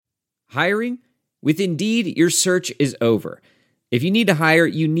Hiring? With Indeed, your search is over. If you need to hire,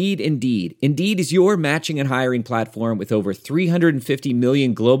 you need Indeed. Indeed is your matching and hiring platform with over 350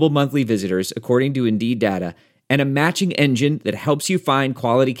 million global monthly visitors, according to Indeed data, and a matching engine that helps you find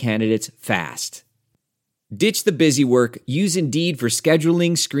quality candidates fast. Ditch the busy work. Use Indeed for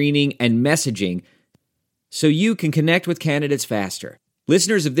scheduling, screening, and messaging so you can connect with candidates faster.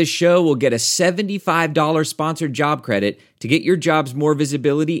 Listeners of this show will get a $75 sponsored job credit to get your jobs more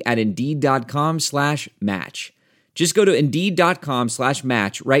visibility at Indeed.com/match. Just go to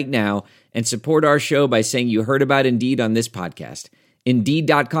Indeed.com/match right now and support our show by saying you heard about Indeed on this podcast.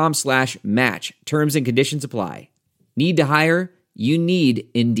 Indeed.com/match. Terms and conditions apply. Need to hire? You need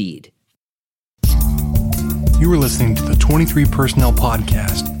Indeed. You are listening to the 23 Personnel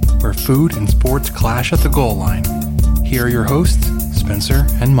Podcast, where food and sports clash at the goal line. Here are your hosts, Spencer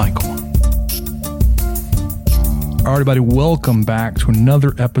and Michael. All right, everybody, welcome back to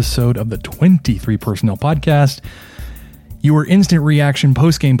another episode of the 23 Personnel Podcast, your instant reaction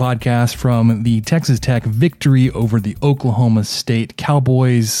post-game podcast from the Texas Tech victory over the Oklahoma State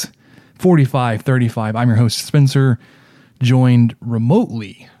Cowboys, 45-35. I'm your host, Spencer, joined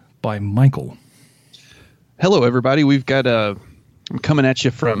remotely by Michael. Hello, everybody. We've got I'm coming at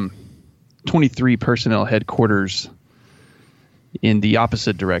you from 23 Personnel Headquarters in the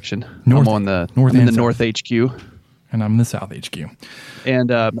opposite direction. I'm on the North HQ. And I'm in the South HQ. And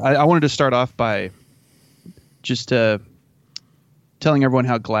I wanted to start off by just telling everyone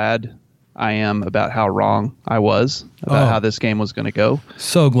how glad I am about how wrong I was about how this game was going to go.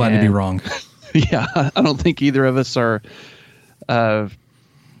 So glad to be wrong. Yeah, I don't think either of us are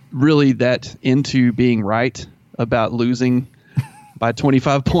really that into being right about losing by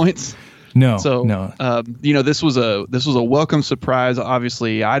 25 points. No. This was a welcome surprise.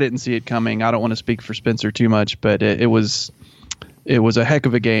 Obviously, I didn't see it coming. I don't want to speak for Spencer too much, but it was a heck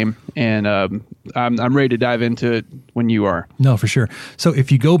of a game, and I'm ready to dive into it when you are. No, for sure. So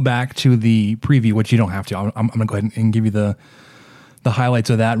if you go back to the preview, which you don't have to, I'm going to go ahead and give you the highlights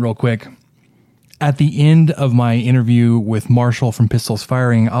of that real quick. At the end of my interview with Marshall from Pistols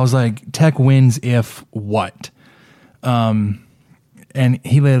Firing, I was like, Tech wins if what? And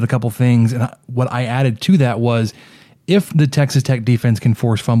he laid out a couple things. And what I added to that was, if the Texas Tech defense can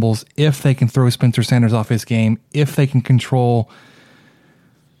force fumbles, if they can throw Spencer Sanders off his game, if they can control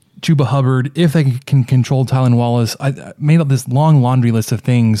Chuba Hubbard, if they can control Tylan Wallace, I made up this long laundry list of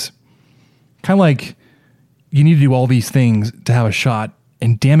things. Kind of like, you need to do all these things to have a shot.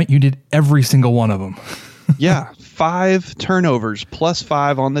 And damn it, you did every single one of them. Yeah, 5 turnovers plus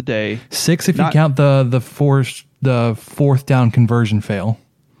 5 on the day. 6 if you count the fourth down conversion fail.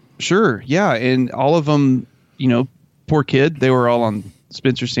 Sure, yeah, and all of them, poor kid, they were all on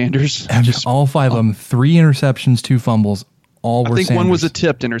Spencer Sanders. Just all 5 of them, 3 interceptions, 2 fumbles, all were I think Sanders. One was a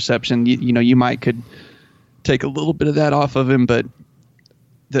tipped interception. You could take a little bit of that off of him, but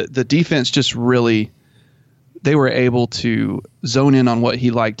the defense just really, they were able to zone in on what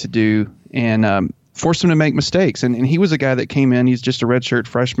he liked to do and force him to make mistakes. And he was a guy that came in. He's just a redshirt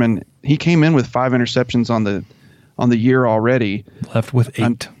freshman. He came in with 5 interceptions on the year already. Left with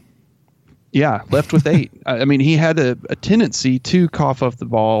 8. Left with 8. I mean, he had a tendency to cough off the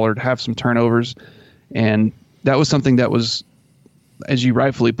ball or to have some turnovers, and that was something that was, as you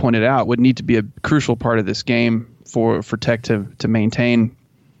rightfully pointed out, would need to be a crucial part of this game for Tech to maintain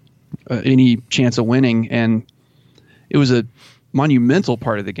any chance of winning, and it was a monumental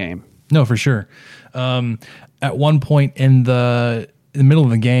part of the game. No, for sure. At one point in the middle of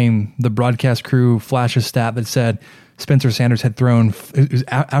the game, the broadcast crew flashed a stat that said Spencer Sanders had thrown, it was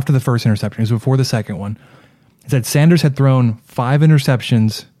after the first interception, it was before the second one, it said Sanders had thrown 5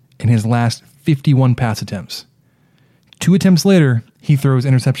 interceptions in his last 51 pass attempts. 2 attempts later, he throws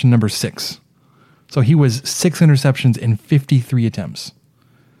interception number 6. So he was 6 interceptions in 53 attempts.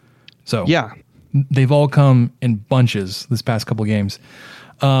 So yeah, they've all come in bunches this past couple of games.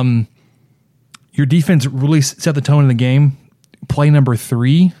 Your defense really set the tone in the game. Play number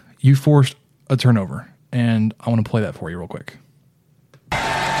 3, you forced a turnover, and I want to play that for you real quick.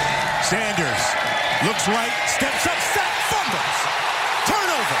 Sanders looks right, steps up, sack, fumbles,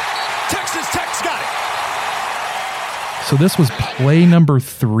 turnover. Texas Tech's got it. So this was play number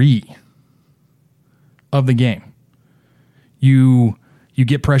 3 of the game. You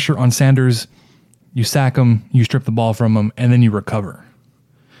get pressure on Sanders, you sack him, you strip the ball from him, and then you recover.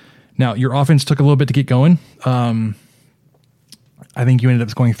 Now, your offense took a little bit to get going. I think you ended up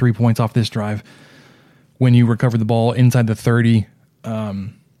scoring 3 points off this drive when you recovered the ball inside the 30.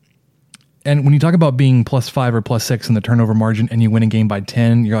 And when you talk about being +5 or +6 in the turnover margin and you win a game by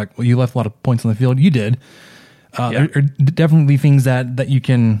 10, you're like, well, you left a lot of points on the field. You did. There are definitely things that you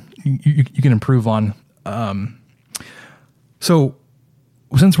can you can improve on. So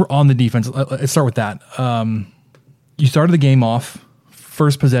since we're on the defense, let's start with that. You started the game off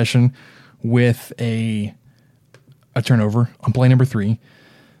first possession with a turnover on play number 3.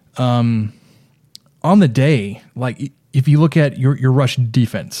 On the day, like if you look at your rush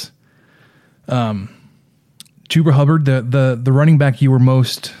defense, Chuba Hubbard, the running back you were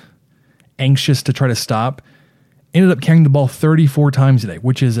most anxious to try to stop, ended up carrying the ball 34 times today,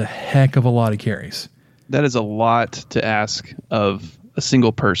 which is a heck of a lot of carries. That is a lot to ask of a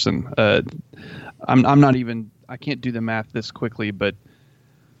single person. I'm not even, I can't do the math this quickly, but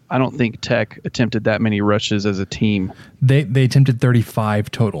I don't think Tech attempted that many rushes as a team. They attempted 35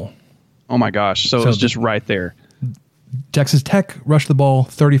 total. Oh my gosh. So it was just right there. Texas Tech rushed the ball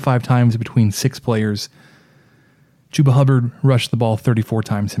 35 times between 6 players. Chuba Hubbard rushed the ball 34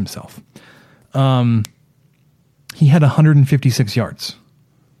 times himself. He had 156 yards,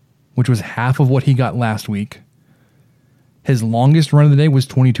 which was half of what he got last week. His longest run of the day was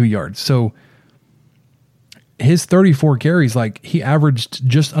 22 yards. So his 34 carries, like he averaged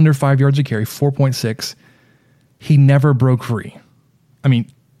just under 5 yards a carry, 4.6. He never broke free. I mean,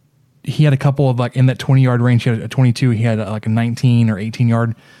 he had a couple of like in that 20-yard range. He had a 22. He had like a 19 or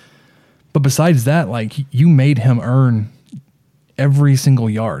 18-yard. But besides that, like you made him earn every single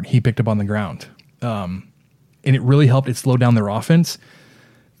yard he picked up on the ground. And it really helped. It slowed down their offense.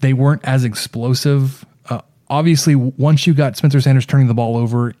 They weren't as explosive. Obviously, once you got Spencer Sanders turning the ball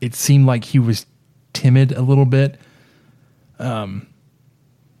over, it seemed like he was timid a little bit. You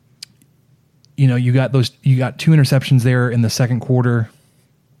got 2 interceptions there in the second quarter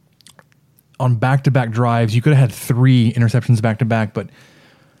on back-to-back drives. You could have had 3 interceptions back-to-back, but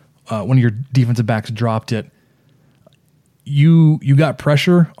one of your defensive backs dropped it. You got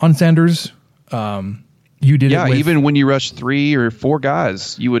pressure on Sanders. You did it with, even when you rushed 3 or 4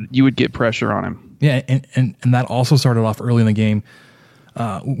 guys, you would get pressure on him. Yeah, and that also started off early in the game.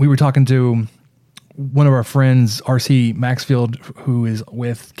 We were talking to one of our friends, RC Maxfield, who is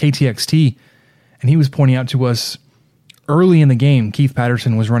with KTXT, and he was pointing out to us early in the game, Keith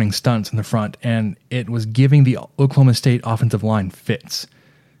Patterson was running stunts in the front, and it was giving the Oklahoma State offensive line fits.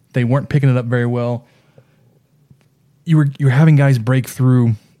 They weren't picking it up very well. You were having guys break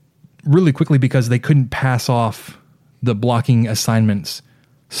through really quickly because they couldn't pass off the blocking assignments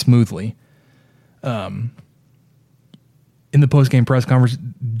smoothly. In the post-game press conference,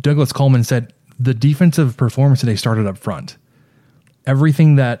 Douglas Coleman said the defensive performance today started up front.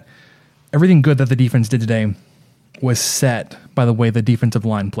 Everything good that the defense did today was set by the way the defensive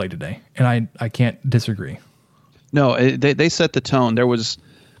line played today, and I can't disagree. No, they set the tone. There was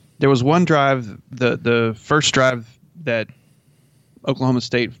one drive, the first drive that Oklahoma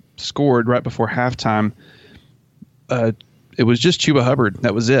State scored right before halftime. It was just Chuba Hubbard.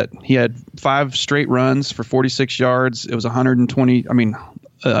 That was it. He had 5 straight runs for 46 yards. It was a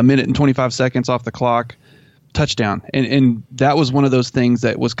minute and 25 seconds off the clock. Touchdown. And that was one of those things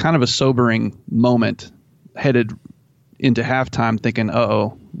that was kind of a sobering moment headed into halftime, thinking,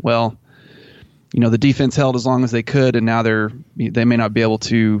 well, the defense held as long as they could, and now they may not be able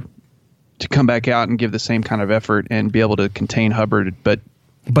to come back out and give the same kind of effort and be able to contain Hubbard, but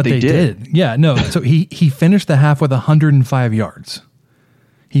they did. Yeah, no. So he finished the half with 105 yards.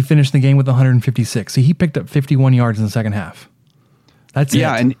 He finished the game with 156. So he picked up 51 yards in the second half. That's it.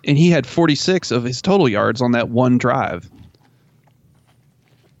 Yeah, and he had 46 of his total yards on that one drive.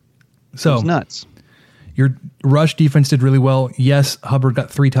 So it was nuts. Your rush defense did really well. Yes, Hubbard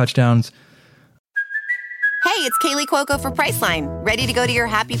got 3 touchdowns. Hey, it's Kaylee Cuoco for Priceline. Ready to go to your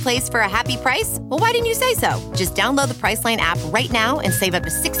happy place for a happy price? Well, why didn't you say so? Just download the Priceline app right now and save up to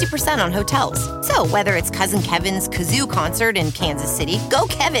 60% on hotels. So whether it's Cousin Kevin's Kazoo Concert in Kansas City, go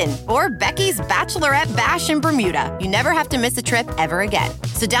Kevin, or Becky's Bachelorette Bash in Bermuda, you never have to miss a trip ever again.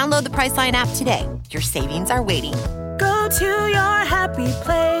 So download the Priceline app today. Your savings are waiting. Go to your happy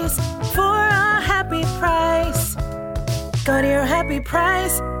place for a happy price. Go to your happy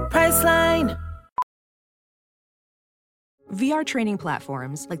price, Priceline. VR training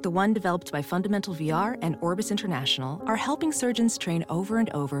platforms, like the one developed by Fundamental VR and Orbis International, are helping surgeons train over and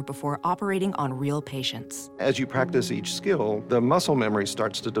over before operating on real patients. As you practice each skill, the muscle memory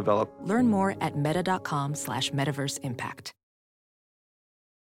starts to develop. Learn more at meta.com/metaverseimpact.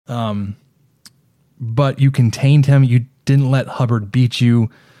 But you contained him. You didn't let Hubbard beat you.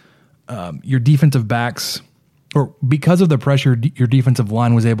 Your defensive backs, or because of the pressure your defensive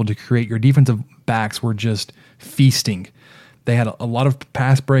line was able to create, your defensive backs were just feasting. They had a lot of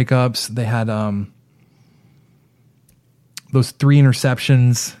pass breakups. They had those 3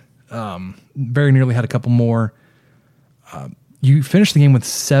 interceptions. Very nearly had a couple more. You finished the game with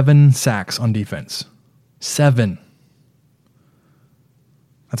 7 sacks on defense. 7.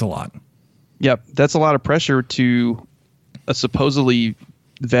 That's a lot. Yep, that's a lot of pressure to a supposedly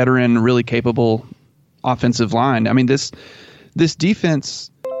veteran, really capable offensive line. I mean, this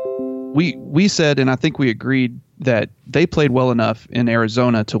defense, we said, and I think we agreed, that they played well enough in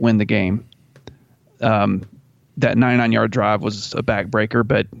Arizona to win the game. That 99-yard drive was a backbreaker,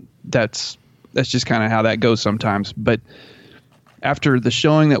 but that's just kind of how that goes sometimes. But after the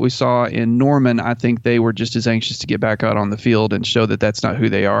showing that we saw in Norman, I think they were just as anxious to get back out on the field and show that that's not who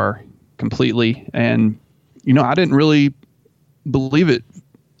they are completely. And, I didn't really believe it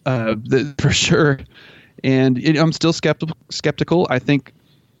for sure. And I'm still skeptical. I think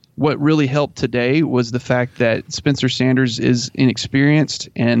what really helped today was the fact that Spencer Sanders is inexperienced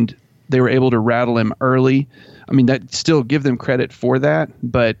and they were able to rattle him early. I mean, that still give them credit for that,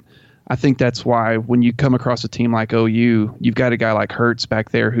 but I think that's why when you come across a team like OU, you've got a guy like Hurts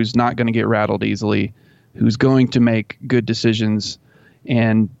back there who's not going to get rattled easily, who's going to make good decisions.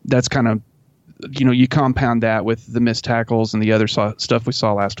 And that's kind of, you compound that with the missed tackles and the other stuff we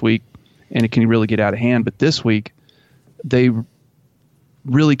saw last week, and it can really get out of hand. But this week, they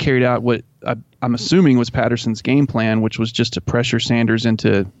really carried out what I'm assuming was Patterson's game plan, which was just to pressure Sanders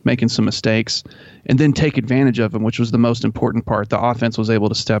into making some mistakes and then take advantage of them, which was the most important part. The offense was able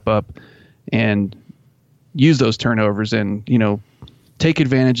to step up and use those turnovers and, take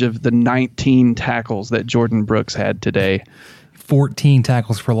advantage of the 19 tackles that Jordan Brooks had today. 14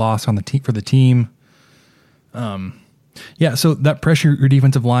 tackles for loss on for the team. So that pressure your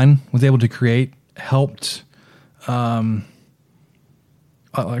defensive line was able to create helped, like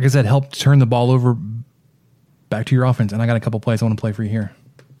I said, helped turn the ball over back to your offense. And I got a couple plays I want to play for you here.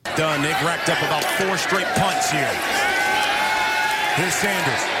 Done. They've racked up about 4 straight punts here. Here's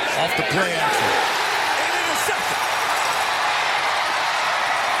Sanders off the play action. And intercepted.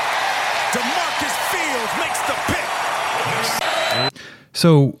 DeMarcus Fields makes the pick.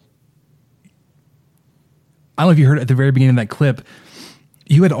 So, I don't know if you heard at the very beginning of that clip,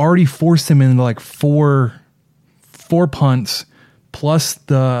 you had already forced him into like four punts plus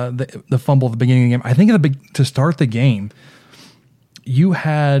the fumble at the beginning of the game. I think to start the game, you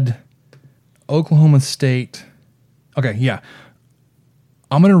had Oklahoma State. Okay, yeah.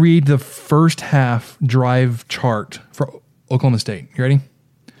 I'm going to read the first half drive chart for Oklahoma State. You ready?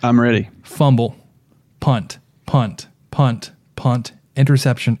 I'm ready. Fumble, punt, punt, punt, punt,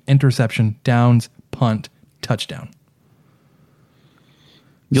 interception, interception, downs, punt, touchdown.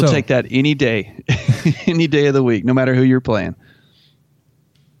 You'll take that any day, any day of the week, no matter who you're playing.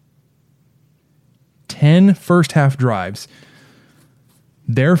 10 first half drives.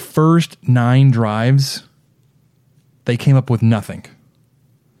 Their first 9 drives, they came up with nothing.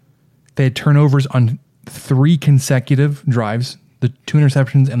 They had turnovers on 3 consecutive drives, the 2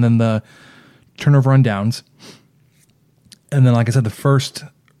 interceptions and then the turnover on downs. And then, like I said, the first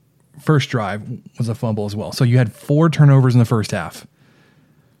drive was a fumble as well. So you had 4 turnovers in the first half.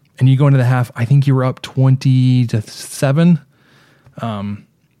 And you go into the half, I think you were up 20-7.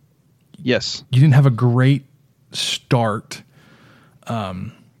 Yes. You didn't have a great start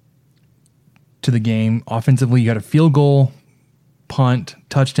to the game. Offensively, you had a field goal, punt,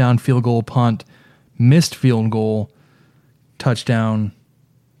 touchdown, field goal, punt, missed field goal, touchdown,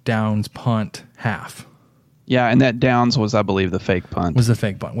 downs, punt, half. Yeah, and that downs was, I believe, the fake punt. Was the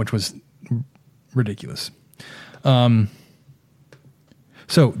fake punt, which was ridiculous. So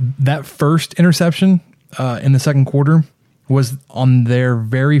that first interception in the second quarter was on their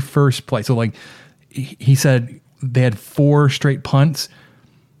very first play. So, like he said, they had 4 straight punts,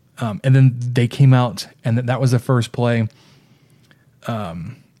 and then they came out, and that was the first play.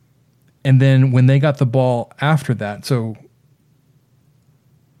 And then when they got the ball after that, so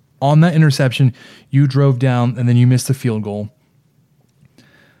on that interception, you drove down, and then you missed the field goal.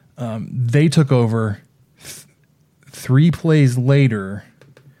 They took over 3 plays later.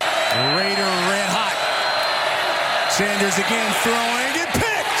 Raider red hot. Sanders again throwing and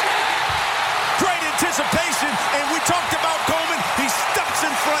picked. Great anticipation, and we talked about Coleman. He steps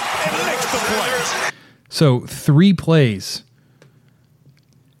in front and makes the play. So 3 plays,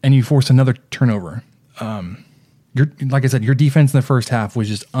 and you force another turnover. Like I said, your defense in the first half was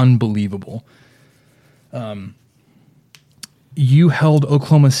just unbelievable. You held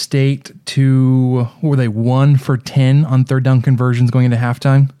Oklahoma State to, what were they, 1 for 10 on third down conversions going into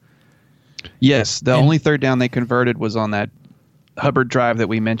halftime? Yes, the only third down they converted was on that Hubbard drive that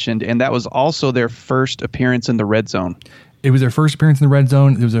we mentioned, and that was also their first appearance in the red zone. It was their first appearance in the red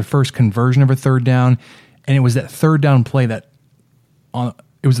zone. It was their first conversion of a third down, and it was that third down play that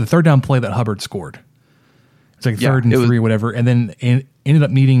Hubbard scored. It's like third and 3 or whatever. And then ended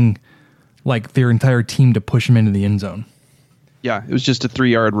up needing like their entire team to push them into the end zone. Yeah, it was just a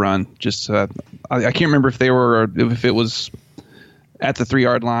 3-yard run. Just I can't remember if if it was at the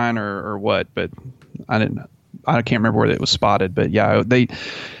 3-yard line or what, but I can't remember where it was spotted. But yeah, they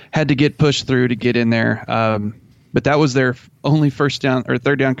had to get pushed through to get in there. But that was their only third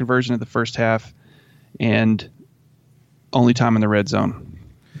down conversion of the first half, and only time in the red zone,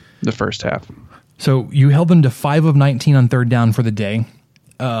 the first half. So you held them to 5 of 19 on third down for the day.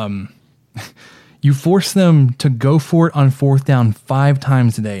 You forced them to go for it on fourth down 5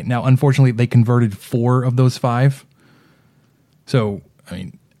 times today. Now, unfortunately, they converted 4 of those 5. So, I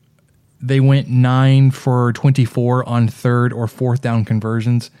mean, they went 9 for 24 on third or fourth down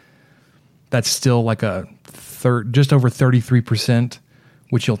conversions. That's still like a just over 33%,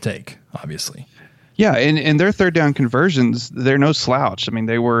 which you'll take, obviously. Yeah, and their third down conversions, they're no slouch. I mean,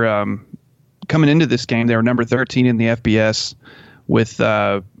 they were coming into this game, they were number 13 in the FBS with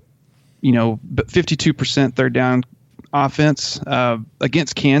 52% third down offense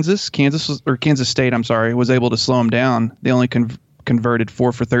against Kansas State. I'm sorry, was able to slow them down. They only converted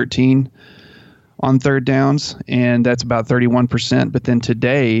 4 for 13 on third downs, and that's about 31%. But then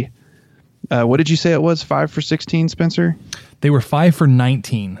today, what did you say it was? 5 for 16, Spencer? They were 5 for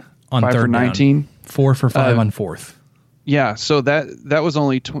 19 on 5 third for 19, down. 4 for 5 on fourth. Yeah, so that was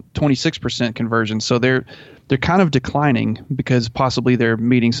only 26% conversion. So they're kind of declining because possibly they're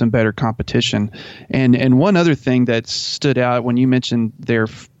meeting some better competition. And one other thing that stood out when you mentioned their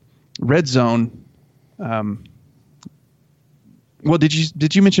red zone. Well,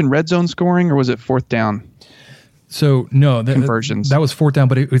 did you mention red zone scoring, or was it fourth down? So no, conversions. That was fourth down,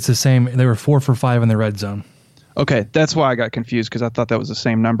 but it's the same. They were 4 for 5 in the red zone. Okay, that's why I got confused, because I thought that was the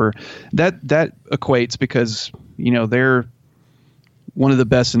same number. That equates because they're one of the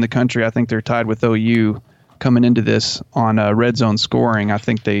best in the country. I think they're tied with OU coming into this on red zone scoring. I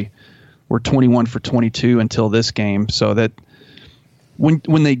think they were 21 for 22 until this game. So that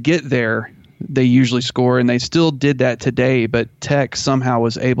when they get there, they usually score, and they still did that today. But Tech somehow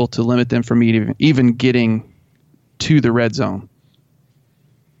was able to limit them from even getting to the red zone.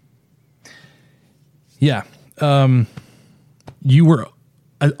 Yeah. You were,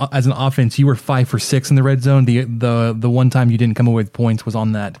 as an offense, you were 5 for 6 in the red zone. The one time you didn't come away with points was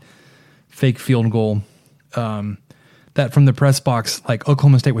on that fake field goal. That from the press box, like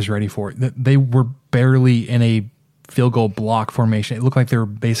Oklahoma State was ready for it. They were barely in a field goal block formation. It looked like they were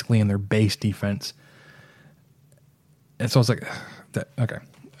basically in their base defense. And so I was like, okay.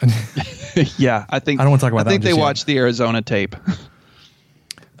 Yeah, I don't want to talk about that. I think they watched the Arizona tape.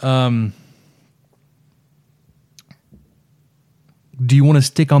 Do you want to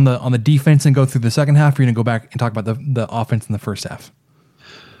stick on the defense and go through the second half, or are you going to go back and talk about the offense in the first half?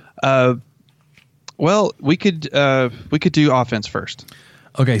 Well, we could do offense first.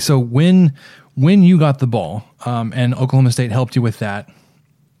 Okay, so when you got the ball, and Oklahoma State helped you with that,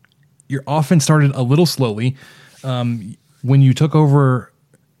 your offense started a little slowly. When you took over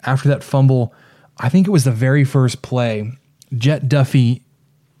after that fumble, I think it was the very first play, Jet Duffy,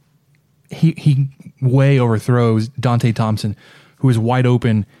 he way overthrows Dante Thompson, who is wide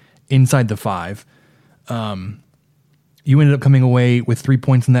open inside the 5. You ended up coming away with 3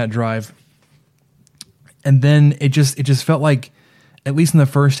 points in that drive. And then it just felt like, at least in the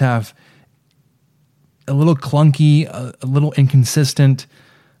first half, a little clunky, a little inconsistent.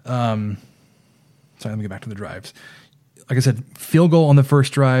 Sorry, let me get back to the drives. Like I said, field goal on the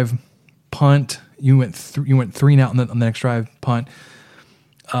first drive, punt. You went 3 and out on the next drive, punt.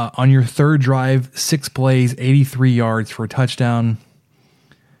 On your third drive, 6 plays, 83 yards for a touchdown.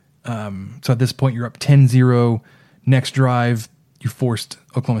 So at this point, you're up 10-0. Next drive, you forced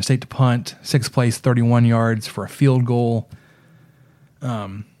Oklahoma State to punt. 6 plays, 31 yards for a field goal.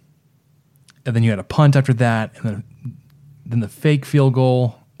 And then you had a punt after that, and then the fake field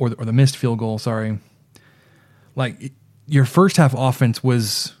goal, or the missed field goal, sorry. Like, your first half offense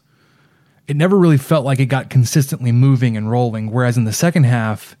it never really felt like it got consistently moving and rolling, whereas in the second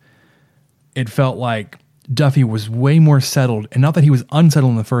half, it felt like Duffy was way more settled, and not that he was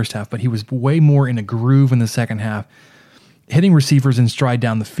unsettled in the first half, but he was way more in a groove in the second half, hitting receivers in stride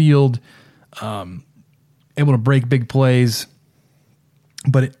down the field, able to break big plays.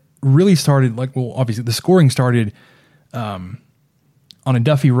 But it really started, obviously the scoring started on a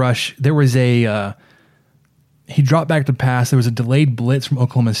Duffy rush. There was he dropped back to pass. There was a delayed blitz from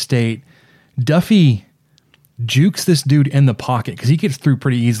Oklahoma State. Duffy jukes this dude in the pocket because he gets through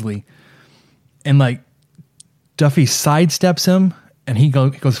pretty easily. And Duffy sidesteps him, and he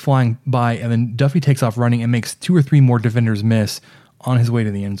goes flying by, and then Duffy takes off running and makes 2 or 3 more defenders miss on his way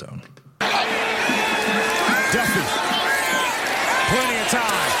to the end zone. Duffy. Plenty of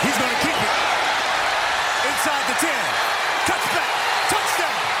time. He's going to keep it. Inside the 10. Touchback.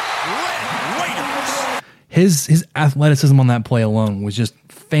 Touchdown. Red Raiders. His athleticism on that play alone was just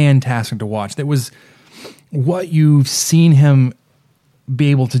fantastic to watch. That was what you've seen him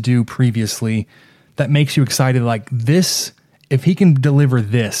be able to do previously that makes you excited. Like this, if he can deliver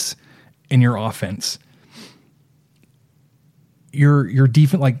this in your offense, your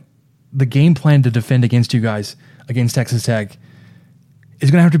defense, like the game plan to defend against you guys, against Texas Tech, is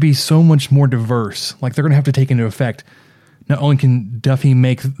going to have to be so much more diverse. Like they're going to have to take into effect, not only can Duffy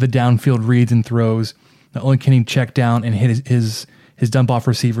make the downfield reads and throws, not only can he check down and hit his dump off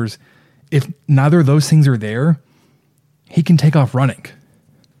receivers, if neither of those things are there, he can take off running.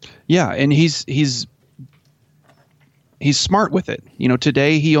 Yeah, and he's smart with it. You know,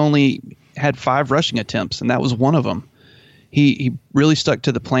 today he only had 5 rushing attempts, and that was one of them. He really stuck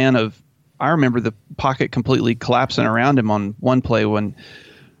to the plan of, I remember the pocket completely collapsing around him on one play when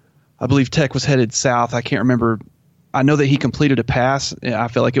I believe Tech was headed south. I can't remember. I know that he completed a pass. I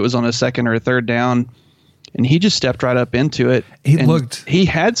feel like it was on a second or a third down, and he just stepped right up into it. He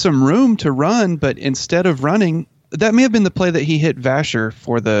had some room to run, but instead of running, that may have been the play that he hit Vasher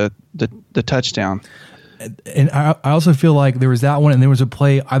for the touchdown. And I also feel like there was that one, and there was a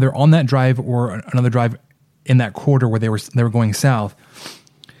play either on that drive or another drive in that quarter where they were going south,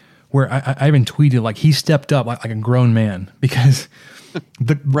 where I even tweeted like he stepped up like a grown man, because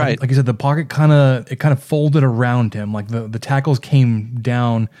like you said, the pocket kind of folded around him, like the tackles came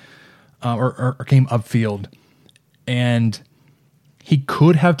down or came upfield, and he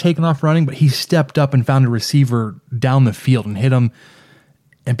could have taken off running, but he stepped up and found a receiver down the field and hit him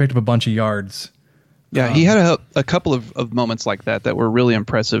and picked up a bunch of yards. Yeah, he had a couple of moments like that were really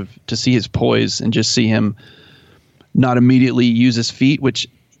impressive to see his poise and just see him not immediately use his feet, which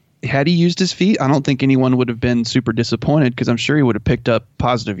had he used his feet, I don't think anyone would have been super disappointed, because I'm sure he would have picked up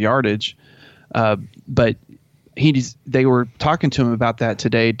positive yardage. But they were talking to him about that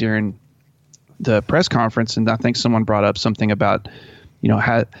today during the press conference, and I think someone brought up something about, you know,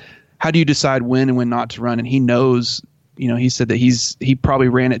 how do you decide when and when not to run? And he knows. You know, he said that he probably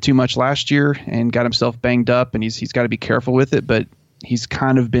ran it too much last year and got himself banged up, and he's got to be careful with it. But he's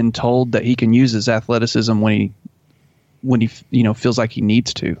kind of been told that he can use his athleticism when he feels like he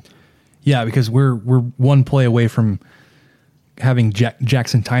needs to. Yeah, because we're one play away from having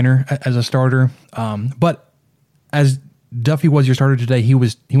Jackson Tyner as a starter. But as Duffy was your starter today, he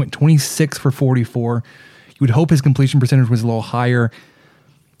went 26 for 44. You would hope his completion percentage was a little higher.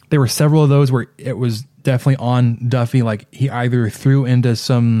 There were several of those where it was definitely on Duffy. Like he either threw into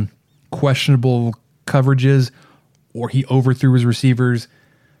some questionable coverages or he overthrew his receivers.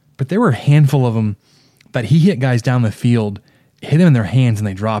 But there were a handful of them that he hit guys down the field, hit them in their hands, and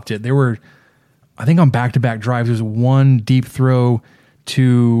they dropped it. There were, I think on back-to-back drives, there was one deep throw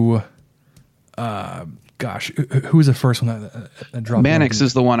to, who was the first one that dropped? Mannix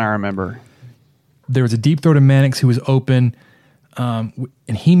is the one I remember. There was a deep throw to Mannix who was open. And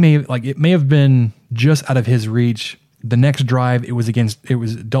it may have been just out of his reach. The next drive, it was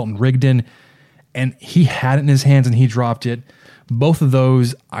Dalton Rigdon, and he had it in his hands and he dropped it. Both of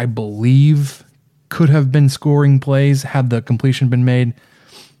those, I believe, could have been scoring plays had the completion been made.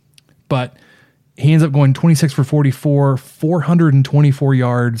 But he ends up going 26 for 44, 424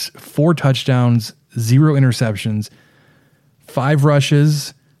 yards, 4 touchdowns, 0 interceptions, 5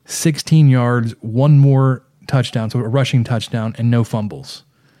 rushes, 16 yards, 1 more touchdown, so a rushing touchdown, and no fumbles.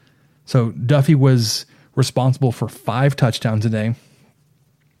 So Duffy was responsible for 5 touchdowns today.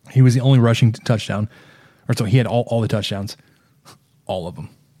 He was the only rushing touchdown, or so he had all the touchdowns, all of them.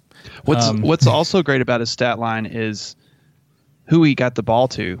 What's also great about his stat line is who he got the ball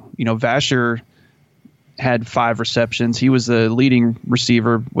to. You know, Vasher had 5 receptions. He was the leading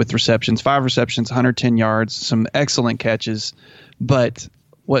receiver with receptions, 5 receptions, 110 yards, some excellent catches. But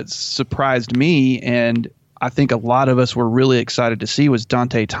what surprised me, and I think a lot of us were really excited to see, was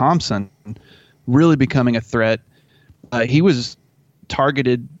Dante Thompson really becoming a threat. He was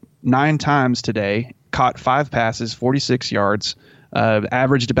targeted 9 times today, caught 5 passes, 46 yards,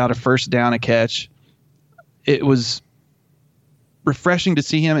 averaged about a first down a catch. It was refreshing to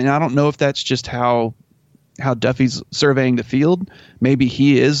see him, and I don't know if that's just how Duffy's surveying the field. Maybe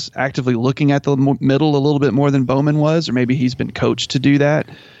he is actively looking at the middle a little bit more than Bowman was, or maybe he's been coached to do that.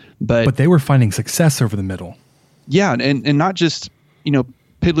 But they were finding success over the middle. Yeah, and not just,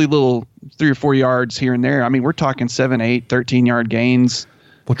 piddly little 3 or 4 yards here and there. I mean, we're talking 7, 8, 13-yard gains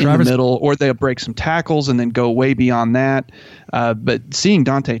in the middle, or they'll break some tackles and then go way beyond that. But seeing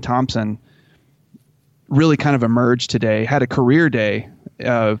Dante Thompson really kind of emerge today, had a career day,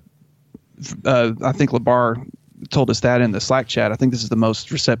 I think LeBar told us that in the Slack chat. I think this is the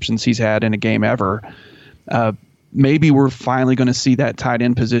most receptions he's had in a game ever. Maybe we're finally going to see that tight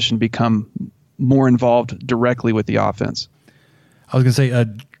end position become more involved directly with the offense. I was going to say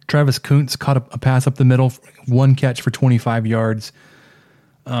Travis Kuntz caught a pass up the middle, one catch for 25 yards.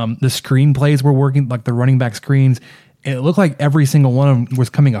 The screen plays were working, like the running back screens. And it looked like every single one of them was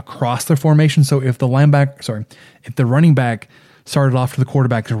coming across the formation. So if the running back started off to the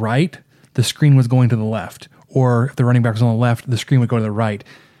quarterback's right, the screen was going to the left. Or if the running back was on the left, the screen would go to the right.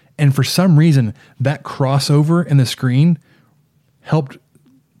 And for some reason, that crossover in the screen helped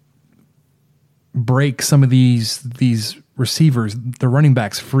break some of these receivers, the running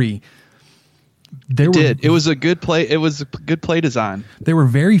backs, free. It was a good play. It was a good play design. There were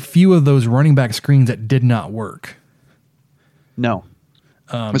very few of those running back screens that did not work. No,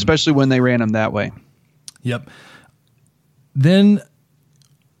 especially when they ran them that way. Yep. Then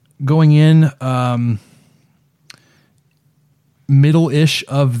going in middle-ish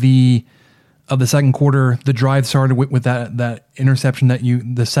of the second quarter, the drive started with that interception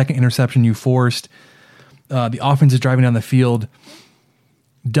the second interception you forced. The offense is driving down the field.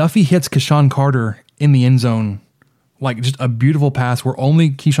 Duffy hits Keyshawn Carter in the end zone, like just a beautiful pass where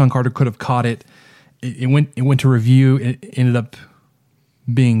only Keyshawn Carter could have caught it. It went to review. It ended up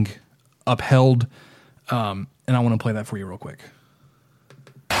being upheld, and I want to play that for you real quick.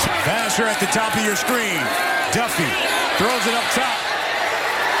 Vasher at the top of your screen. Duffy throws it up top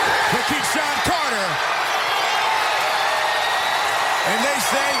for Keyshawn Carter, and they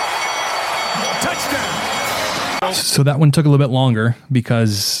say touchdown. So that one took a little bit longer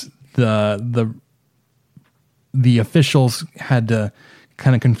because the officials had to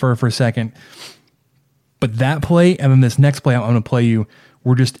kind of confer for a second. But that play and then this next play I'm going to play you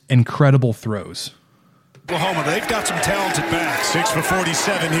were just incredible throws. Oklahoma, they've got some talented backs. 6 for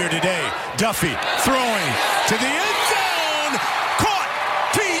 47 here today. Duffy throwing to the end zone. Caught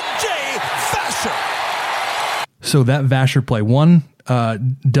T.J. Vasher. So that Vasher play,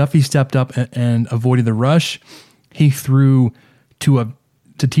 Duffy stepped up and avoided the rush. He threw to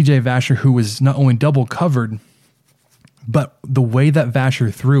T.J. Vasher, who was not only double covered, but the way that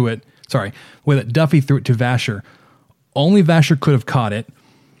Duffy threw it to Vasher, only Vasher could have caught it.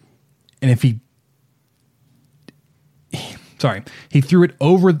 And if he threw it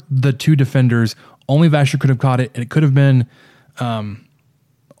over the two defenders, only Vasher could have caught it. And it could have been,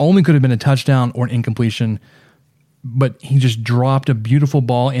 only could have been a touchdown or an incompletion, but he just dropped a beautiful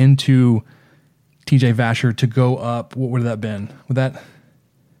ball into TJ Vasher to go up. What would that have been? Would that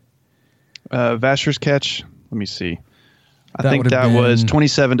Vasher's catch? Let me see. I think that was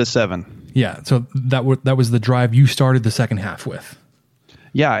 27-7. Yeah, so that was the drive you started the second half with.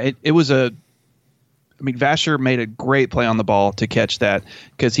 Yeah, it was Vasher made a great play on the ball to catch that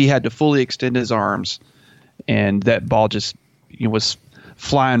because he had to fully extend his arms, and that ball just was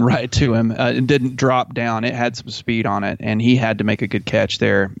flying right to him. It didn't drop down. It had some speed on it, and he had to make a good catch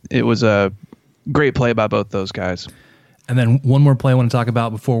there. It was a great play by both those guys. And then one more play I want to talk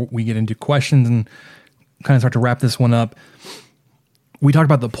about before we get into questions and kind of start to wrap this one up. We talked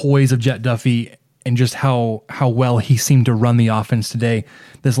about the poise of Jet Duffy and just how well he seemed to run the offense today.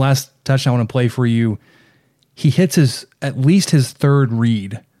 This last touchdown I want to play for you, he hits at least his third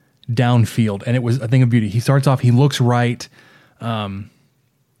read downfield, and it was a thing of beauty. He starts off, he looks right.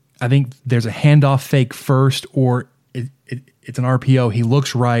 I think there's a handoff fake first, or it's an RPO. He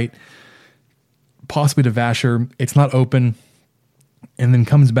looks right, possibly to Vasher. It's not open, and then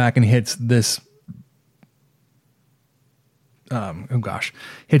comes back and hits this.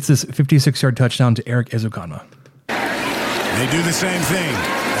 Hits this 56-yard touchdown to Eric Ezukanma. They do the same thing.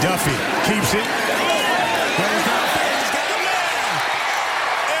 Duffy keeps it. He's got the man.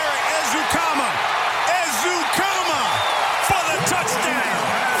 Eric Ezukanma for the touchdown.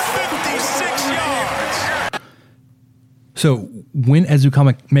 56 yards. So when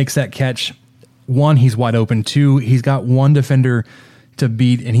Ezukanma makes that catch, one, he's wide open. Two, he's got one defender to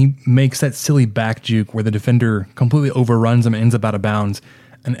beat, and he makes that silly back juke where the defender completely overruns him and ends up out of bounds,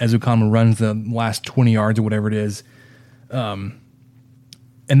 and Ezukanma runs the last 20 yards or whatever it is. And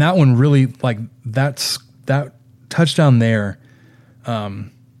that one really, like, that touchdown there,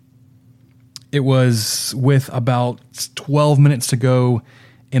 it was with about 12 minutes to go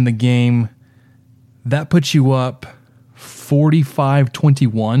in the game. That puts you up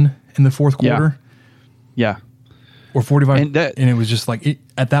 45-21 in the fourth quarter. Yeah. Or 45, and it was just like,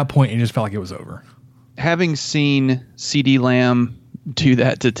 at that point, it just felt like it was over. Having seen CeeDee Lamb do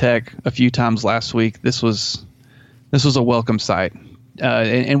that to Tech a few times last week, this was a welcome sight.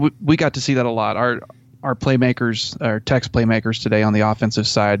 And we got to see that a lot. Our playmakers, our Tech's playmakers today on the offensive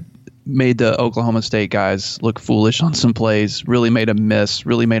side, made the Oklahoma State guys look foolish on some plays, really made them miss,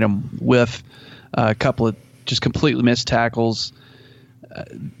 really made them whiff, a couple of just completely missed tackles.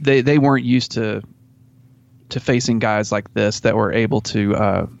 They weren't used to facing guys like this that were able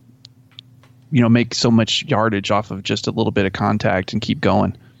to make so much yardage off of just a little bit of contact and keep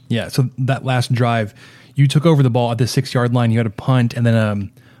going. Yeah, so that last drive, you took over the ball at the 6-yard line. You had a punt and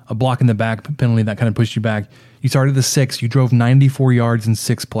then a block in the back penalty that kind of pushed you back. You started at the 6. You drove 94 yards in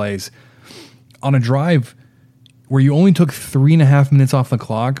 6 plays. On a drive where you only took 3.5 minutes off the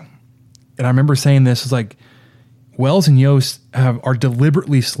clock, and I remember saying this, is like Wells and Yost are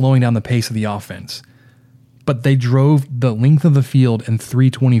deliberately slowing down the pace of the offense, but they drove the length of the field in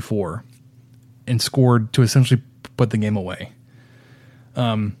 3:24 and scored to essentially put the game away.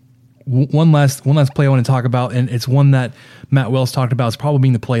 One last play I want to talk about, and it's one that Matt Wells talked about as probably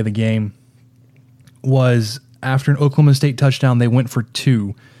being the play of the game, was after an Oklahoma State touchdown, they went for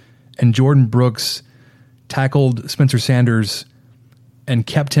 2, and Jordan Brooks tackled Spencer Sanders and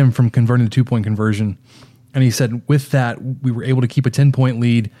kept him from converting the 2-point conversion. And he said, with that, we were able to keep a 10-point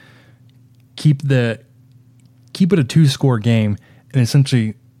lead, keep it a 2-score game, and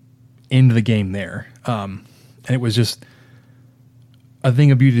essentially end the game there. And it was just a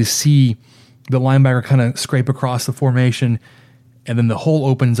thing of beauty to see the linebacker kind of scrape across the formation, and then the hole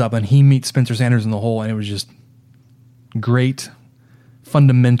opens up, and he meets Spencer Sanders in the hole, and it was just great,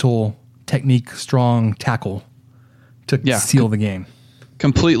 fundamental, technique, strong tackle to seal the game.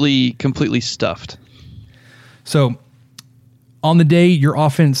 Completely stuffed. So on the day, your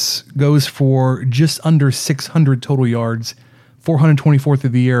offense goes for just under 600 total yards, 424 through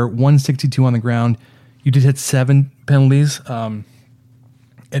the air, 162 on the ground. You did hit 7 penalties.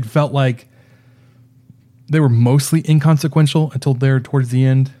 It felt like they were mostly inconsequential until there towards the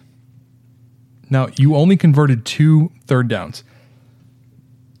end. Now, you only converted 2 third downs.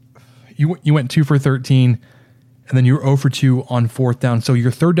 You went 2 for 13, and then you were 0 for 2 on 4th down. So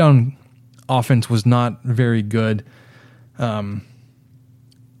your third down offense was not very good.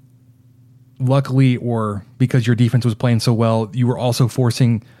 Luckily, or because your defense was playing so well, you were also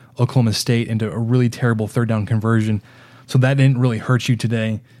forcing Oklahoma State into a really terrible third down conversion. So that didn't really hurt you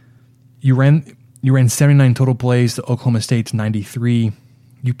today. You ran 79 total plays to Oklahoma State's 93.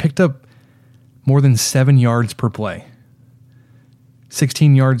 You picked up more than 7 yards per play,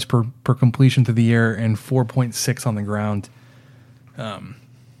 16 yards per completion through the air, and 4.6 on the ground.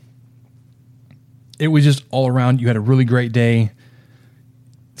 It was just all around. You had a really great day.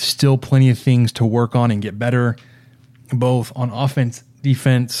 Still plenty of things to work on and get better, both on offense,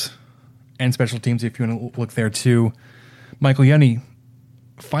 defense, and special teams, if you want to look there too. Michael, you have any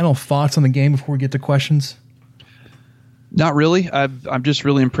final thoughts on the game before we get to questions? Not really. I'm just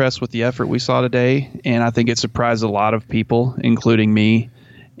really impressed with the effort we saw today, and I think it surprised a lot of people, including me.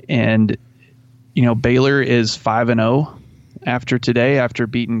 And, Baylor is 5-0 after today, after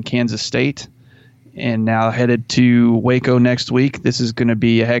beating Kansas State, and now headed to Waco next week. This is going to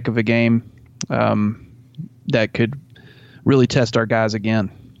be a heck of a game that could really test our guys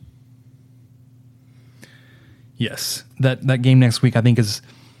again. Yes, that game next week I think is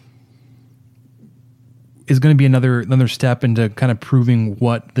going to be another step into kind of proving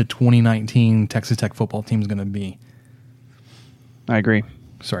what the 2019 Texas Tech football team is going to be. I agree.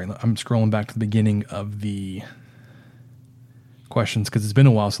 Sorry, I'm scrolling back to the beginning of the questions because it's been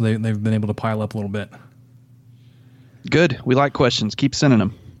a while, so they've been able to pile up a little bit. Good. We like questions. Keep sending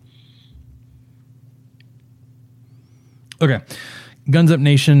them. Okay. Guns Up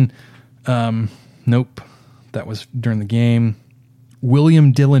Nation. Nope. That was during the game.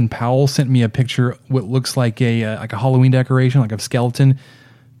 William Dylan Powell sent me a picture, what looks like a Halloween decoration, like a skeleton,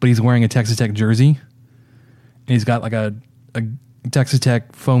 but he's wearing a Texas Tech jersey. And he's got like a Texas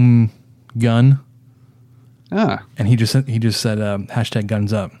Tech foam gun. And he just said hashtag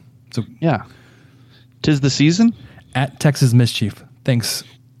guns up. So yeah, 'tis the season. At Texas Mischief. Thanks,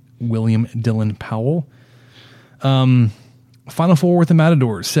 William Dylan Powell. Final Four with the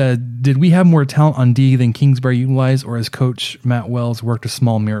Matadors said, did we have more talent on D than Kingsbury utilized, or has Coach Matt Wells worked a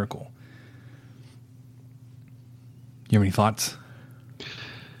small miracle? You have any thoughts?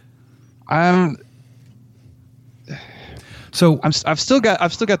 So I've still got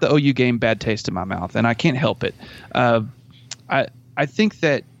the OU game bad taste in my mouth, and I can't help it. I think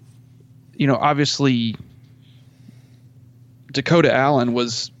that, obviously Dakota Allen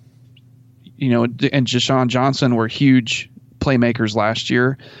was, and Jashawn Johnson were huge playmakers last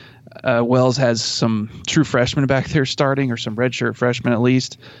year. Wells has some true freshmen back there starting, or some redshirt freshmen at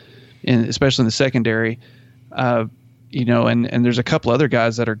least, especially in the secondary. And there's a couple other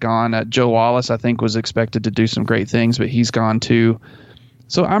guys that are gone. Joe Wallace, I think, was expected to do some great things, but he's gone too.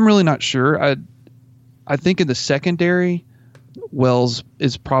 So I'm really not sure. I think in the secondary, Wells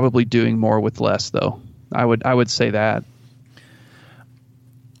is probably doing more with less, though. I would say that.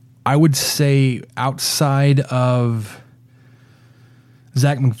 I would say outside of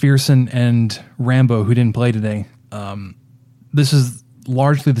Zach McPherson and Rambo, who didn't play today, this is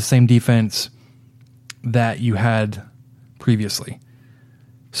largely the same defense that you had previously.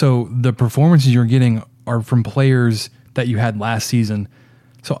 So the performances you're getting are from players that you had last season.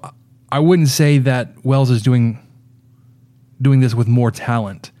 So I wouldn't say that Wells is doing this with more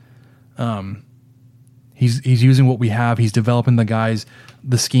talent. He's using what we have. He's developing the guys.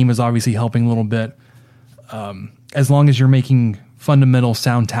 The scheme is obviously helping a little bit. As long as you're making fundamental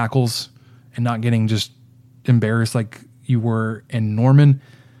sound tackles and not getting just embarrassed like you were in Norman,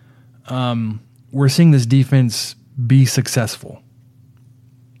 we're seeing this defense be successful.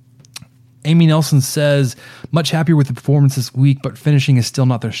 Amy Nelson says, much happier with the performance this week, but finishing is still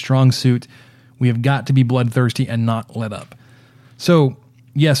not their strong suit. We have got to be bloodthirsty and not let up. So,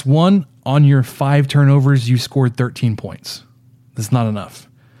 yes, on your 5 turnovers, you scored 13 points. That's not enough.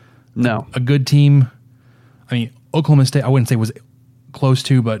 No. A good team, I mean, Oklahoma State, I wouldn't say was close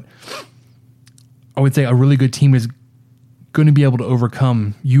to, but I would say a really good team is going to be able to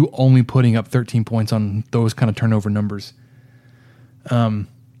overcome you only putting up 13 points on those kind of turnover numbers.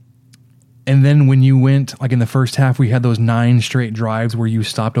 And then when you went, like in the first half, we had those 9 straight drives where you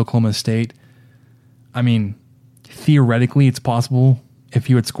stopped Oklahoma State. I mean, theoretically, it's possible if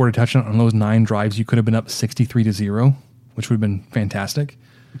you had scored a touchdown on those 9 drives, you could have been up 63-0, which would have been fantastic.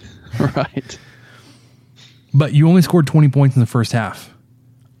 Right. But you only scored 20 points in the first half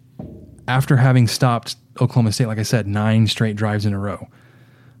after having stopped Oklahoma State, like I said, 9 straight drives in a row.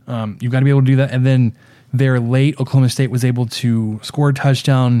 You've got to be able to do that. And then there late, Oklahoma State was able to score a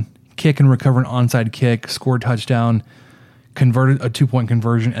touchdown, kick and recover an onside kick, score a touchdown, converted a 2-point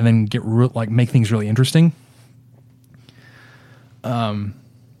conversion, and then make things really interesting.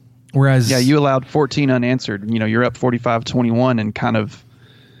 Whereas, yeah, you allowed 14 unanswered. You're up 45-21, and kind of,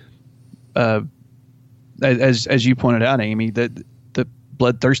 as you pointed out, Amy, that the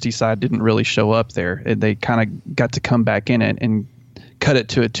bloodthirsty side didn't really show up there. They kind of got to come back in it and cut it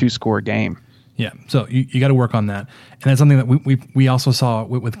to a 2-score game. Yeah, so you got to work on that, and that's something that we also saw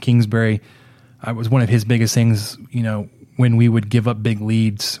with Kingsbury. It was one of his biggest things. When we would give up big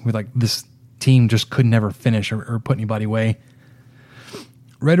leads, with this team just could never finish or put anybody away.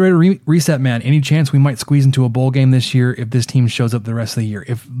 Red Reset Man, any chance we might squeeze into a bowl game this year if this team shows up the rest of the year?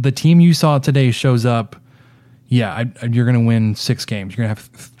 If the team you saw today shows up, yeah, you're going to win 6 games. You're going to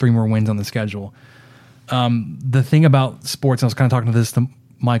have 3 more wins on the schedule. The thing about sports, and I was kind of talking to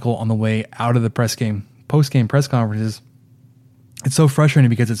Michael on the way out of the post-game press conferences, it's so frustrating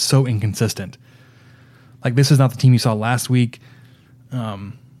because it's so inconsistent. Like, this is not the team you saw last week.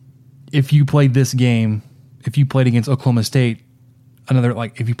 If you played this game, if you played against Oklahoma State,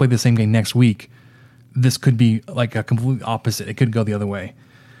 if you played the same game next week, this could be like a complete opposite. It could go the other way.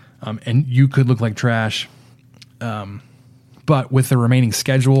 And you could look like trash. But with the remaining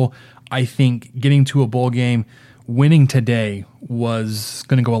schedule, I think getting to a bowl game, winning today was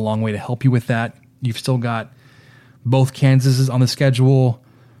going to go a long way to help you with that. You've still got both Kansases on the schedule.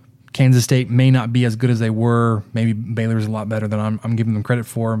 Kansas State may not be as good as they were. Maybe Baylor's a lot better than I'm giving them credit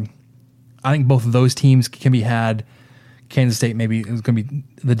for. I think both of those teams can be had. Kansas State maybe is going to be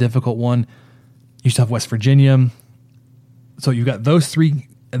the difficult one. You still have West Virginia. So you've got those 3.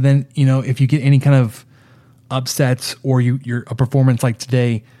 And then, if you get any kind of upsets or you're a performance like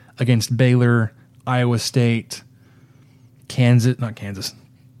today against Baylor, Iowa State, Texas,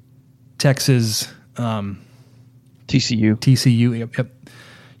 TCU. Yep.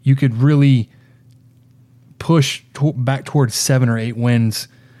 You could really push back towards 7 or 8 wins.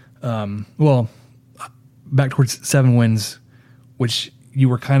 Back towards 7 wins, which you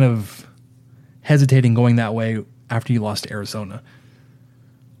were kind of hesitating going that way after you lost to Arizona.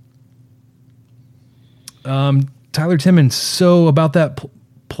 Tyler Timmons, so about that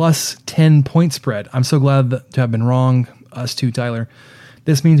plus 10 point spread. I'm so glad to have been wrong. Us too, Tyler.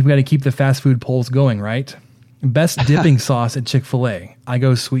 This means we got to keep the fast food polls going, right? Best dipping sauce at Chick-fil-A. I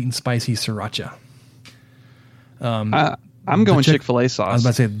go sweet and spicy sriracha. I'm going Chick-fil-A sauce. I was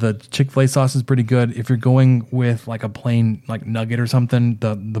about to say the Chick-fil-A sauce is pretty good. If you're going with like a plain like nugget or something,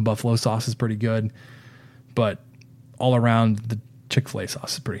 the buffalo sauce is pretty good. But all around, the Chick-fil-A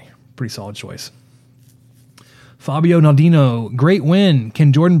sauce is pretty solid choice. Fabio Naldino, great win.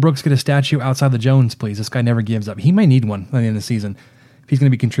 Can Jordan Brooks get a statue outside the Jones, please? This guy never gives up. He might need one at the end of the season if he's going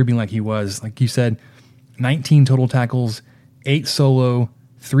to be contributing like he was. Like you said, 19 total tackles, 8 solo,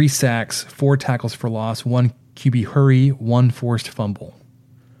 3 sacks, 4 tackles for loss, 1 QB hurry, 1 forced fumble.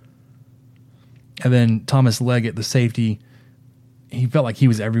 And then Thomas Leggett, the safety, he felt like he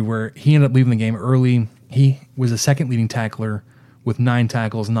was everywhere. He ended up leaving the game early. He was the second leading tackler with 9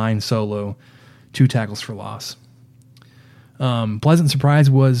 tackles, 9 solo, 2 tackles for loss. Pleasant surprise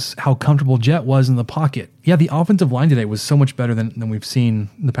was how comfortable Jet was in the pocket. Yeah, the offensive line today was so much better than we've seen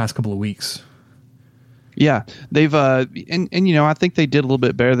in the past couple of weeks. Yeah, they've and you know, I think they did a little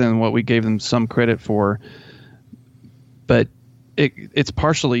bit better than what we gave them some credit for. But it's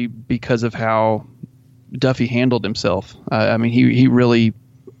partially because of how Duffy handled himself. I mean, he really,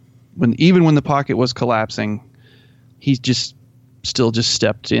 even when the pocket was collapsing, he still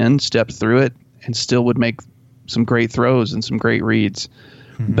stepped through it, and still would make some great throws and some great reads.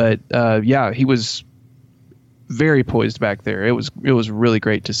 Mm-hmm. But yeah, he was very poised back there. It was really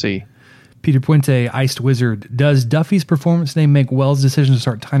great to see. Peter Puente, Iced Wizard, does Duffy's performance today make Wells' decision to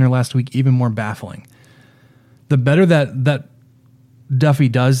start Tyner last week even more baffling? The better that Duffy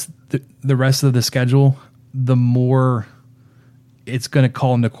does the rest of the schedule, the more it's going to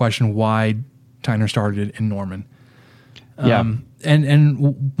call into question why Tyner started in Norman. Yeah.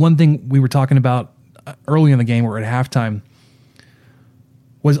 And one thing we were talking about early in the game or at halftime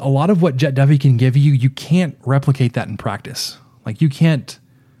was a lot of what Jet Duffy can give you, you can't replicate that in practice. Like he can't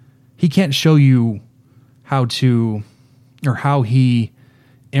show you how he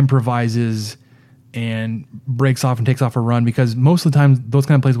improvises and breaks off and takes off a run, because most of the time those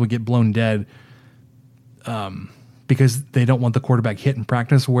kind of plays will get blown dead because they don't want the quarterback hit in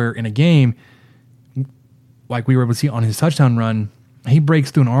practice, where in a game, like we were able to see on his touchdown run, he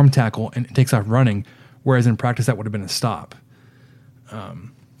breaks through an arm tackle and takes off running, whereas in practice that would have been a stop.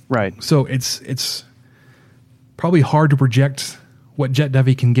 Right. So it's probably hard to project what Jet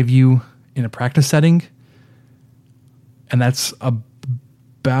Duffy can give you in a practice setting, and that's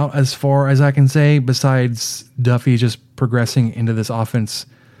about as far as I can say, besides Duffy just progressing into this offense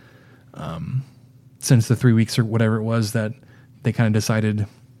since the 3 weeks or whatever it was that they kind of decided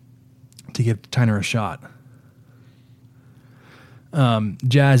to give Tyner a shot.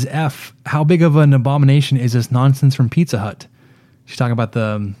 Jazz F, how big of an abomination is this nonsense from Pizza Hut? She's talking about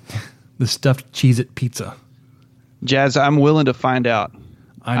the stuffed Cheez-It pizza. Jazz, I'm willing to find out.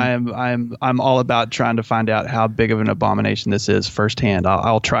 I'm all about trying to find out how big of an abomination this is firsthand.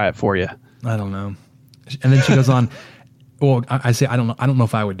 I'll try it for you. I don't know. And then she goes on. Well, I say I don't know. I don't know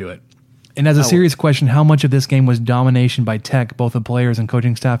if I would do it. And as a serious question, how much of this game was domination by Tech? Both the players and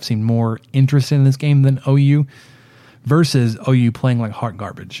coaching staff seemed more interested in this game than OU, versus OU playing like hot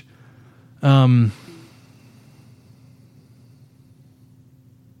garbage. I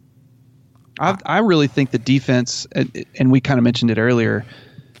really think the defense, and we kind of mentioned it earlier,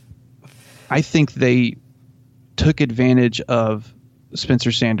 I think they took advantage of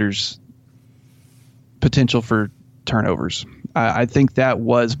Spencer Sanders' potential for turnovers. I think that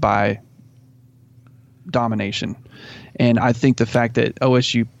was by domination. And I think the fact that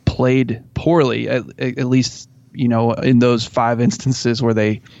OSU played poorly, at least, you know, in those 5 instances where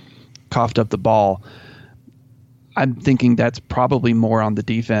they coughed up the ball, I'm thinking that's probably more on the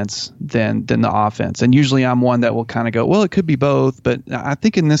defense than the offense. And usually I'm one that will kind of go, well, it could be both. But I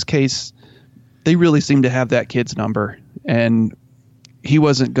think in this case, they really seem to have that kid's number. And he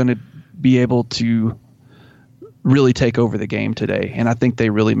wasn't going to be able to really take over the game today. And I think they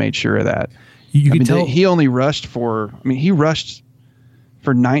really made sure of that. You can tell he only rushed he rushed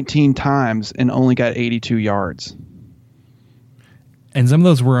for 19 times and only got 82 yards. And some of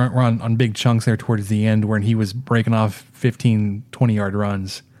those were on big chunks there towards the end, when he was breaking off 15, 20-yard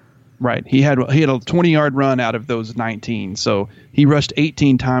runs. Right. He had a 20-yard run out of those 19. So he rushed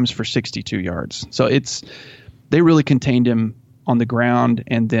 18 times for 62 yards. So they really contained him on the ground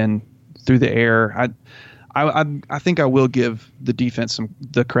and then through the air. I think I will give the defense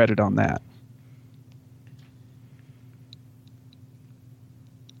the credit on that.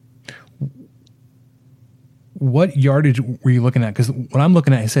 What yardage were you looking at? Because what I'm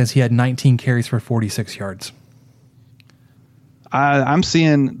looking at, it says he had 19 carries for 46 yards. I'm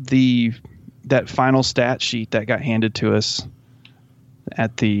seeing that final stat sheet that got handed to us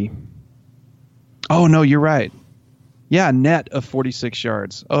at the. Oh no, you're right. Yeah, net of 46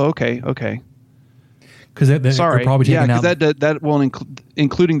 yards. Oh, okay. Because they're probably taking out. that won't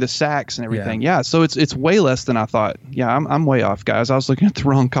including the sacks and everything. Yeah, so it's way less than I thought. Yeah, I'm way off, guys. I was looking at the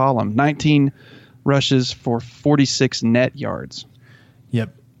wrong column. 19 rushes for 46 net yards.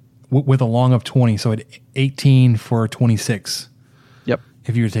 Yep, with a long of 20, so at 18 for 26. Yep.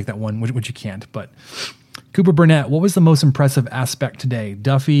 If you were to take that one, which you can't. But Cooper Burnett, what was the most impressive aspect today?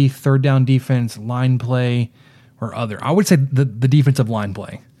 Duffy, third down defense, line play, or other? I would say the defensive line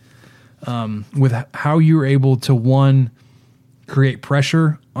play. With how you were able to, one, create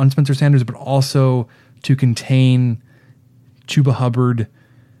pressure on Spencer Sanders, but also to contain Chuba Hubbard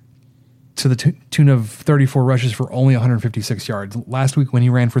to the tune of 34 rushes for only 156 yards. Last week when he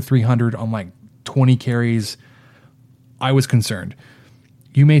ran for 300 on like 20 carries, I was concerned.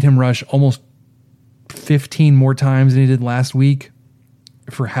 You made him rush almost 15 more times than he did last week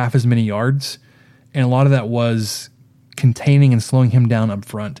for half as many yards. And a lot of that was containing and slowing him down up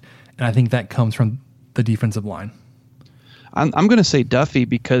front. And I think that comes from the defensive line. I'm going to say Duffy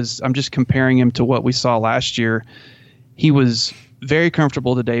because I'm just comparing him to what we saw last year. He was very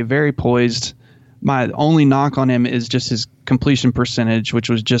comfortable today, very poised. My only knock on him is just his completion percentage, which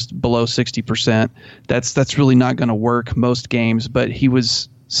was just below 60%. That's really not going to work most games, but he was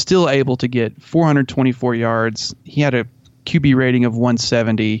still able to get 424 yards. He had a QB rating of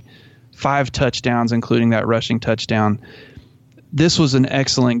 170, 5 touchdowns, including that rushing touchdown. This was an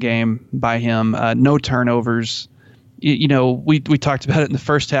excellent game by him. No turnovers. We talked about it in the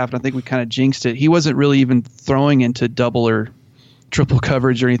first half, and I think we kind of jinxed it. He wasn't really even throwing into double or triple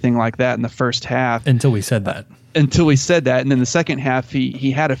coverage or anything like that in the first half. Until we said that. And then the second half,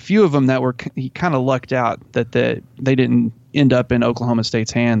 he had a few of them that he kind of lucked out that they didn't end up in Oklahoma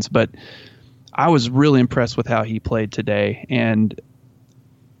State's hands. But I was really impressed with how he played today, and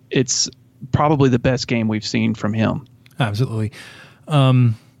it's probably the best game we've seen from him. Absolutely.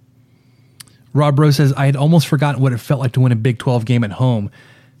 Rob Bro says, I had almost forgotten what it felt like to win a Big 12 game at home.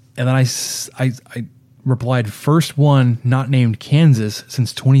 And then I replied, first one not named Kansas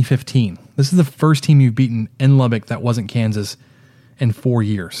since 2015. This is the first team you've beaten in Lubbock that wasn't Kansas in 4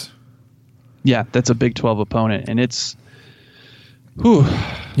 years. Yeah, that's a Big 12 opponent, and it's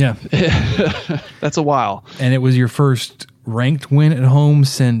yeah. That's a while. And it was your first ranked win at home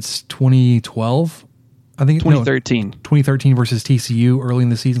since 2012. I think 2013. 2013 versus TCU early in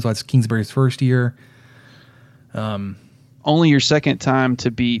the season, so that's Kingsbury's first year. Only your second time to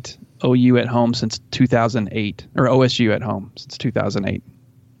beat OU at home since 2008, or OSU at home since 2008.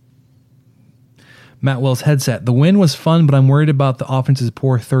 Matt Wells headset. The win was fun, but I'm worried about the offense's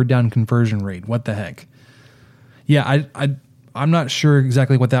poor third down conversion rate. What the heck? Yeah, I'm not sure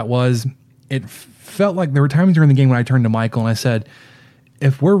exactly what that was. It felt like there were times during the game when I turned to Michael and I said,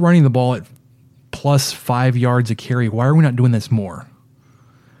 if we're running the ball at plus 5 yards a carry, why are we not doing this more?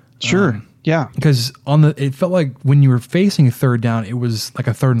 Sure. Yeah. Because it felt like when you were facing a third down, it was like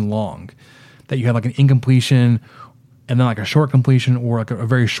a third and long, that you had like an incompletion and then like a short completion or like a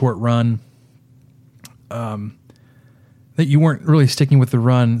very short run, that you weren't really sticking with the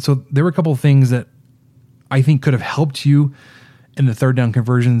run. So there were a couple of things that I think could have helped you in the third down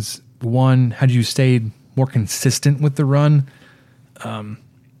conversions. One, had you stayed more consistent with the run,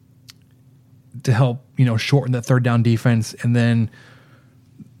 to help, shorten that third down defense. And then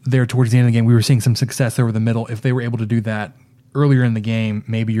there towards the end of the game, we were seeing some success over the middle. If they were able to do that earlier in the game,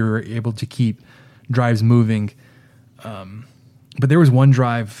 maybe you're able to keep drives moving. But there was one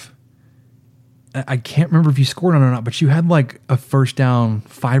drive, I can't remember if you scored on it or not, but you had like a first down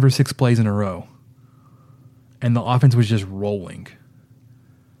 5 or 6 plays in a row. And the offense was just rolling.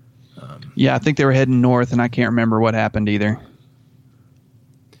 Yeah, I think they were heading north, and I can't remember what happened either.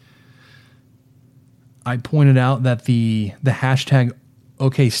 I pointed out that the hashtag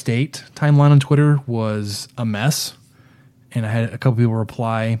OKState timeline on Twitter was a mess. And I had a couple people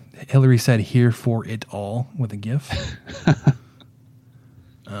reply. Hillary said, "Here for it all," with a GIF.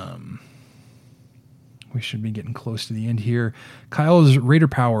 We should be getting close to the end here. Kyle's Raider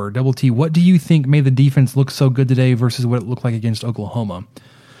Power, Double T. What do you think made the defense look so good today versus what it looked like against Oklahoma?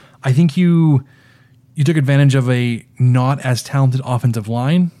 I think you took advantage of a not as talented offensive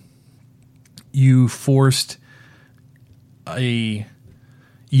line. You forced a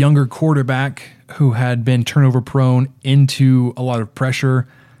younger quarterback who had been turnover prone into a lot of pressure.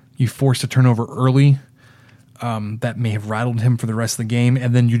 You forced a turnover early that may have rattled him for the rest of the game,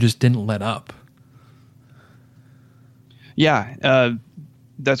 and then you just didn't let up. Yeah,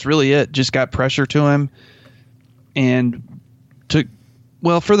 that's really it. Just got pressure to him and took.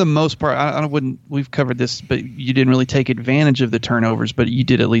 Well, for the most part, I wouldn't. We've covered this, but you didn't really take advantage of the turnovers, but you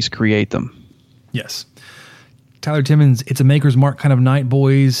did at least create them. Yes. Tyler Timmons, it's a maker's mark kind of night,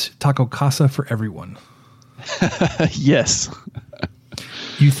 boys. Taco Casa for everyone. Yes.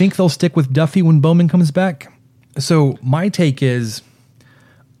 You think they'll stick with Duffy when Bowman comes back? So my take is,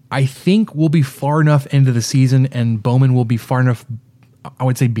 I think we'll be far enough into the season and Bowman will be far enough, I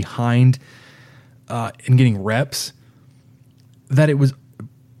would say, behind in getting reps, that it was,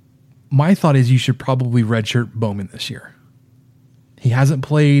 my thought is you should probably redshirt Bowman this year. He hasn't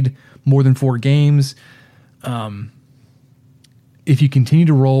played more than 4 games. If you continue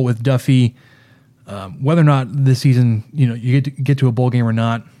to roll with Duffy, Whether or not this season, you get to a bowl game or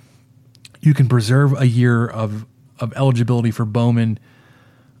not, you can preserve a year of eligibility for Bowman.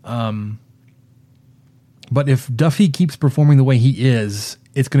 But if Duffy keeps performing the way he is,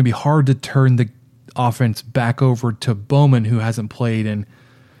 it's going to be hard to turn the offense back over to Bowman, who hasn't played in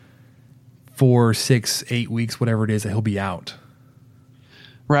 4, 6, 8 weeks, whatever it is that he'll be out.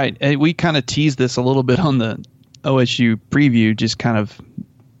 Right. And we kind of teased this a little bit on the OSU preview, just kind of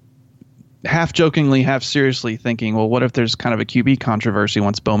half jokingly, half seriously thinking, well, what if there's kind of a QB controversy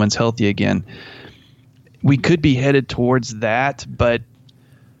once Bowman's healthy again? We could be headed towards that, but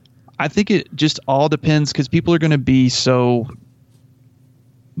I think it just all depends, because people are going to be so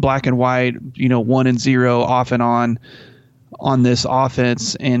black and white, 1 and 0 off and on this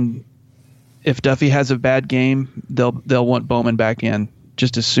offense. And if Duffy has a bad game, they'll want Bowman back in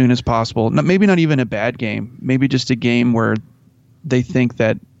just as soon as possible. Maybe not even a bad game, maybe just a game where they think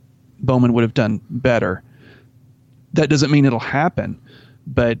that Bowman would have done better. That doesn't mean it'll happen,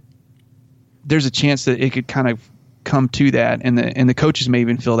 but there's a chance that it could kind of come to that, and the coaches may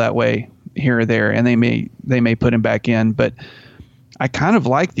even feel that way here or there, and they may put him back in. But I kind of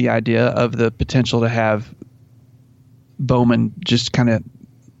like the idea of the potential to have Bowman just kind of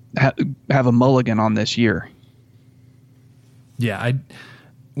have a mulligan on this year. Yeah,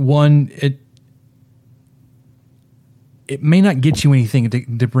 it may not get you anything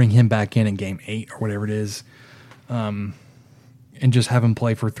to bring him back in game 8 or whatever it is, and just have him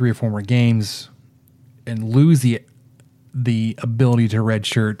play for 3 or 4 more games and lose the ability to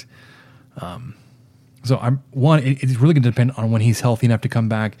redshirt. So it's really going to depend on when he's healthy enough to come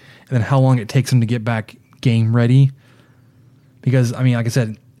back, and then how long it takes him to get back game ready. Because like I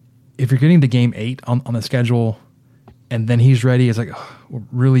said, if you're getting to game 8 on the schedule and then he's ready, it's like, well,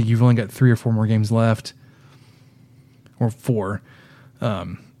 really, you've only got 3 or 4 more games left, or 4.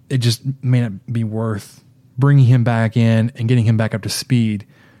 It just may not be worth bringing him back in and getting him back up to speed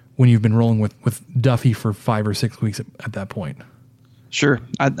when you've been rolling with Duffy for 5 or 6 weeks at that point. Sure.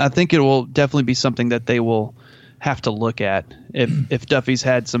 I think it will definitely be something that they will have to look at. If Duffy's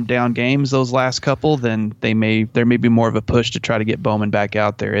had some down games those last couple, then there may be more of a push to try to get Bowman back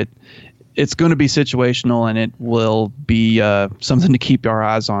out there. It's going to be situational, and it will be something to keep our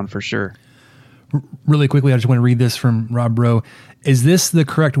eyes on for sure. Really quickly, I just want to read this from Rob Rowe. Is this the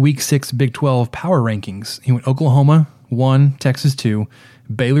correct Week 6 Big 12 power rankings? He went Oklahoma 1, Texas 2,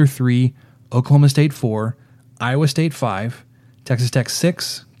 Baylor 3, Oklahoma State 4, Iowa State 5, Texas Tech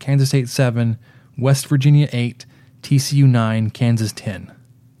 6, Kansas State 7, West Virginia 8, TCU 9, Kansas 10.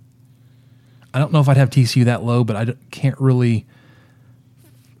 I don't know if I'd have TCU that low, but I can't really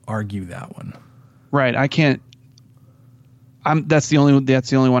argue that one. Right. I can't. That's the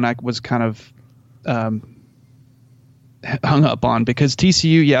only one I was kind of hung up on, because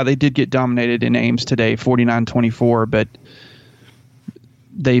TCU, yeah, they did get dominated in Ames today, 49-24, but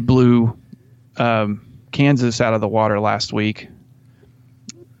they blew Kansas out of the water last week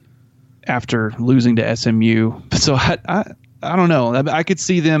after losing to SMU. So I don't know. I could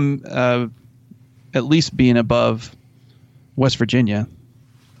see them at least being above West Virginia.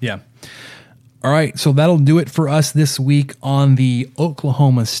 Yeah. All right, so that'll do it for us this week on the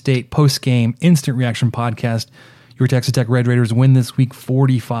Oklahoma State post-game instant reaction podcast. Your Texas Tech Red Raiders win this week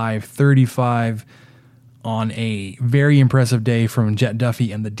 45-35 on a very impressive day from Jet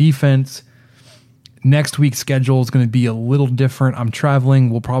Duffy and the defense. Next week's schedule is going to be a little different. I'm traveling.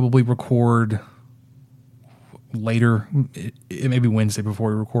 We'll probably record later. It may be Wednesday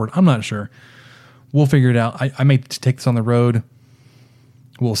before we record. I'm not sure. We'll figure it out. I may take this on the road.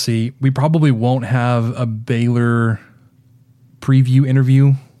 We'll see. We probably won't have a Baylor preview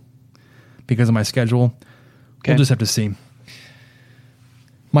interview because of my schedule. Okay. We'll just have to see.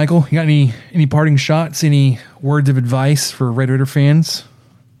 Michael, you got any parting shots, any words of advice for Red Raider fans?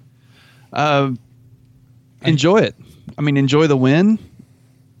 Enjoy it. I mean, enjoy the win.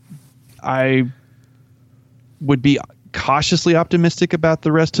 I would be cautiously optimistic about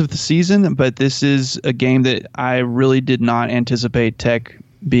the rest of the season, but this is a game that I really did not anticipate Tech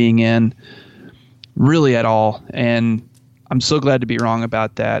being in really at all, and I'm so glad to be wrong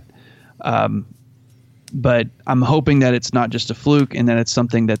about that. But I'm hoping that it's not just a fluke, and that it's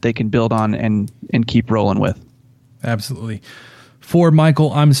something that they can build on and keep rolling with. Absolutely. For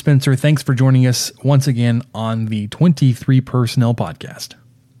Michael, I'm Spencer. Thanks for joining us once again on the 23 Personnel Podcast.